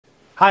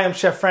Hi, I'm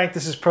Chef Frank.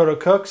 This is Proto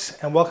Cooks,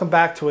 and welcome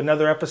back to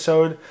another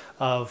episode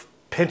of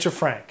Pinch of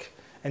Frank.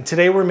 And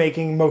today we're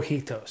making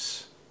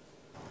mojitos.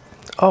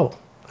 Oh,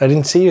 I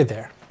didn't see you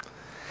there.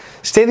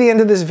 Stay to the end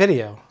of this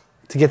video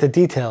to get the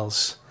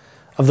details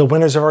of the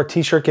winners of our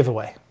t-shirt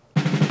giveaway.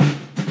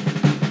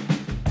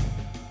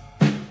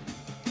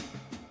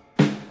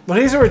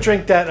 Mojitos are a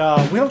drink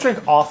that we don't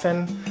drink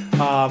often.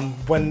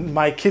 When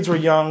my kids were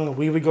young,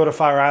 we would go to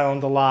Fire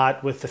Island a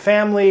lot with the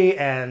family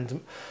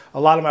and a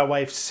lot of my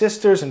wife's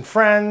sisters and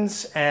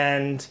friends,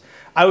 and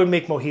I would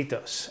make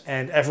mojitos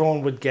and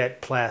everyone would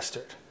get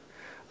plastered.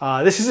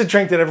 This is a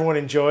drink that everyone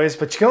enjoys,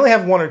 but you can only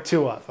have one or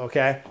two of,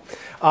 okay?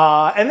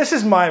 And this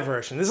is my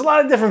version. There's a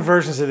lot of different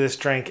versions of this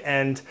drink,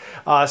 and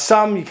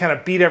some you kind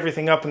of beat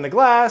everything up in the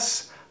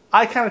glass.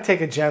 I kind of take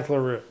a gentler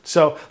route.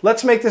 So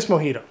let's make this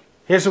mojito.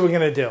 Here's what we're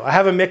gonna do. I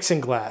have a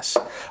mixing glass.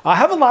 I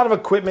have a lot of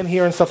equipment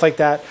here and stuff like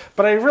that,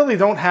 but I really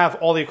don't have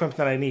all the equipment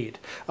that I need.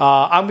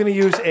 I'm gonna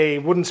use a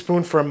wooden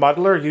spoon for a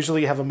muddler.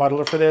 Usually you have a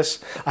muddler for this.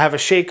 I have a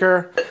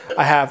shaker.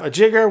 I have a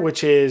jigger,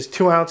 which is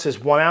 2 ounces,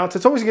 1 ounce.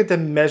 It's always good to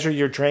measure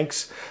your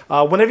drinks.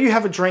 Whenever you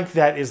have a drink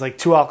that is like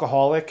too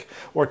alcoholic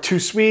or too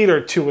sweet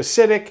or too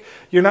acidic,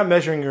 you're not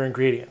measuring your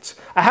ingredients.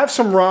 I have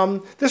some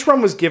rum. This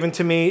rum was given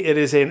to me. It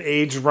is an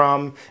aged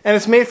rum, and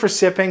it's made for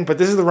sipping, but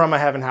this is the rum I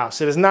have in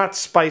house. It is not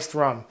spiced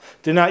rum.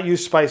 Do not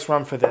use spiced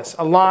rum for this.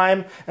 A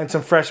lime and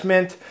some fresh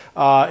mint.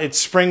 It's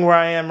spring where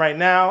I am right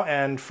now,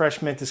 and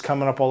fresh mint is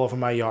coming up all over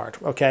my yard,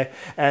 okay?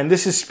 And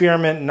this is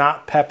spearmint,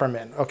 not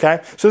peppermint,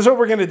 okay? So this is what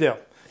we're gonna do.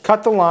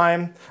 Cut the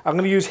lime. I'm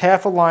gonna use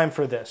half a lime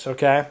for this,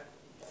 okay?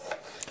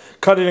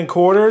 Cut it in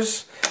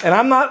quarters. And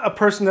I'm not a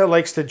person that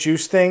likes to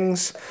juice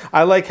things.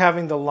 I like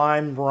having the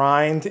lime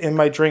rind in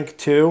my drink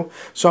too.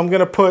 So I'm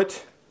gonna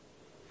put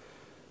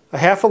a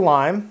half a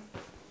lime.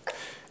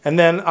 And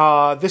then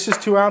this is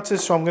 2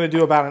 ounces, so I'm gonna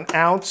do about 1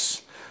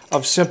 ounce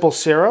of simple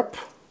syrup.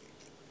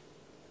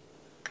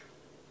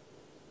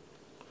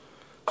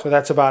 So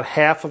that's about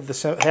half of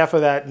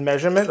that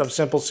measurement of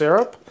simple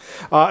syrup.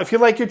 If you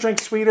like your drink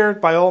sweeter,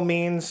 by all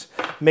means,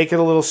 make it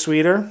a little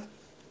sweeter.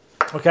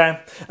 Okay,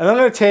 and I'm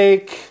gonna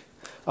take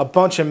a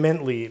bunch of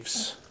mint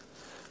leaves.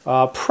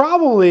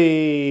 Probably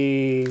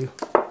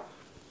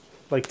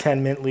like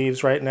 10 mint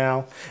leaves right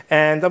now.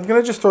 And I'm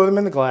gonna just throw them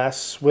in the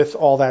glass with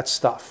all that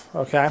stuff,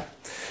 okay?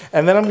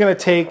 And then I'm gonna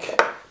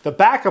take the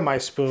back of my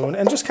spoon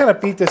and just kind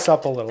of beat this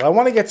up a little. I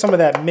wanna get some of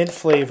that mint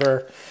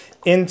flavor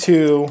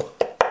into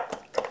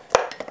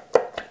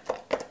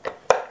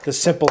the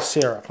simple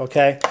syrup,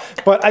 okay?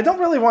 But I don't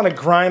really want to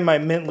grind my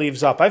mint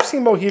leaves up. I've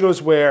seen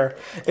mojitos where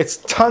it's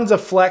tons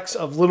of flecks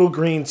of little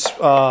green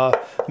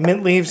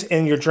mint leaves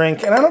in your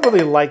drink, and I don't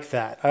really like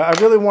that. I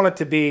really want it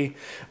to be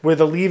where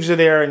the leaves are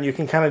there and you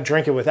can kind of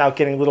drink it without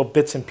getting little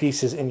bits and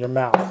pieces in your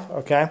mouth,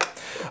 okay?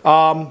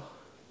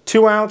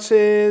 2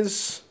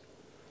 ounces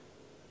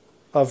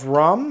of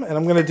rum, and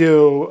I'm gonna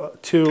do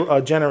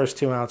a generous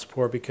 2 ounce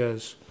pour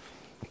because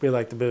we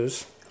like the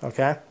booze,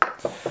 okay?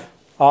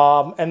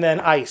 And then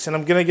ice, and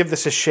I'm gonna give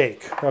this a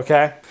shake,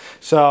 okay?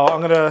 So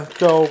I'm gonna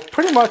go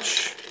pretty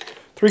much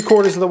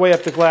 3/4 of the way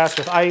up the glass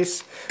with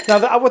ice.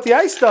 Now what the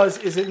ice does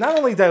is it not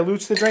only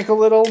dilutes the drink a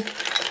little,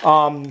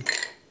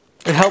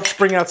 it helps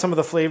bring out some of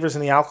the flavors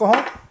in the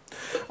alcohol.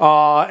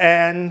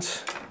 And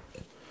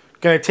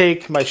gonna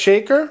take my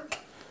shaker,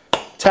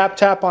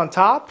 tap on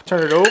top,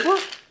 turn it over,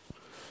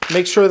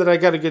 make sure that I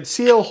got a good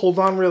seal, hold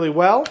on really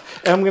well,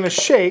 and I'm gonna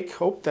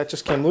shake, oh, that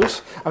just came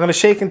loose. I'm gonna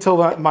shake until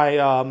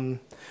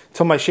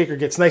my shaker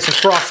gets nice and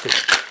frosty.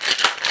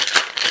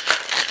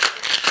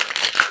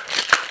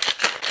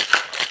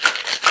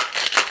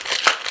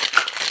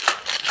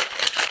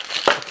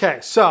 Okay,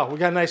 so we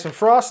got nice and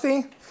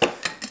frosty.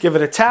 Give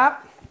it a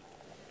tap.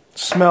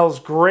 Smells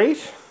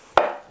great.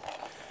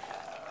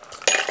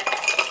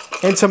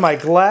 Into my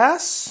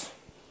glass.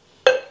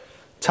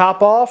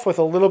 Top off with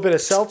a little bit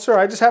of seltzer.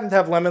 I just happen to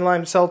have lemon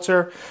lime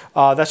seltzer.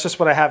 That's just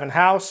what I have in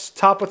house.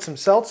 Top with some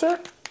seltzer.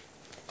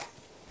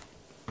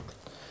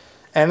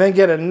 And then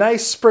get a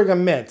nice sprig of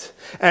mint.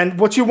 And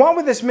what you want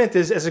with this mint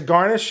is as a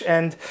garnish,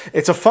 and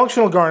it's a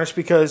functional garnish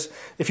because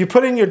if you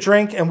put it in your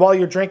drink and while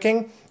you're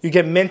drinking, you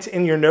get mint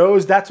in your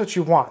nose, that's what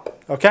you want,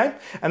 okay?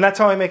 And that's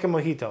how I make a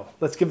mojito.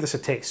 Let's give this a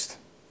taste.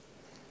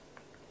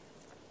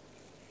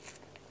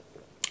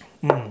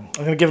 I'm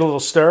gonna give it a little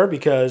stir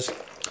because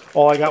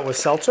all I got was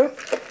seltzer.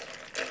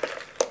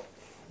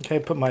 Okay,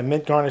 put my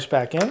mint garnish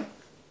back in.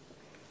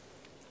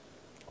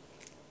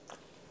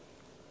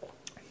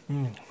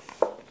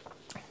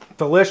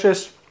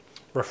 Delicious,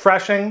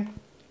 refreshing.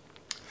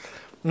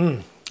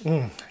 I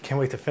can't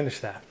wait to finish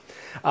that.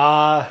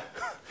 I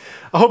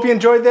hope you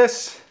enjoyed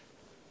this.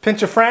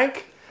 Pinch of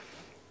Frank.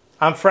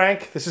 I'm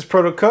Frank. This is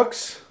Proto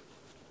Cooks.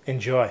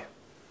 Enjoy.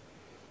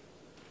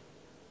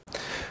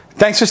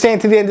 Thanks for staying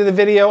to the end of the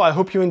video. I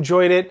hope you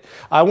enjoyed it.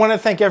 I want to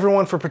thank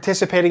everyone for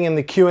participating in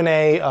the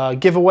Q&A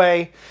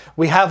giveaway.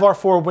 We have our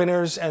 4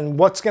 winners, and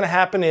what's going to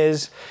happen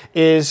is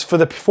for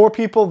the 4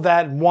 people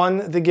that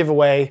won the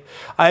giveaway,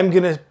 I'm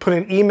going to put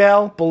an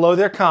email below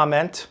their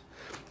comment,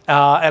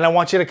 and I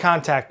want you to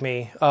contact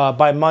me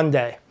by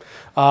Monday.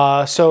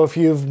 So if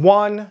you've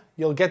won,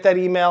 you'll get that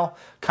email.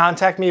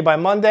 Contact me by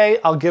Monday.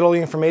 I'll get all the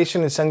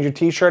information and send your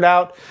t-shirt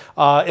out.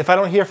 If I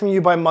don't hear from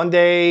you by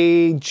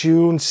Monday,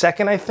 June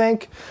 2nd, I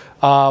think,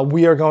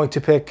 we are going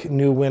to pick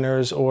new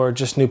winners or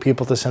just new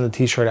people to send the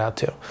t-shirt out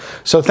to.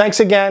 So thanks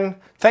again.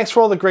 Thanks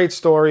for all the great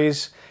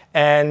stories,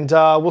 and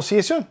we'll see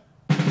you soon.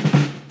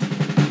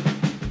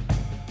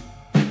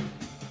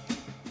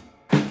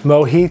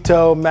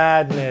 Mojito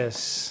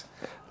madness.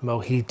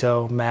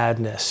 Mojito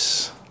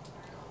madness.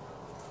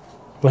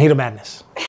 Mojito madness.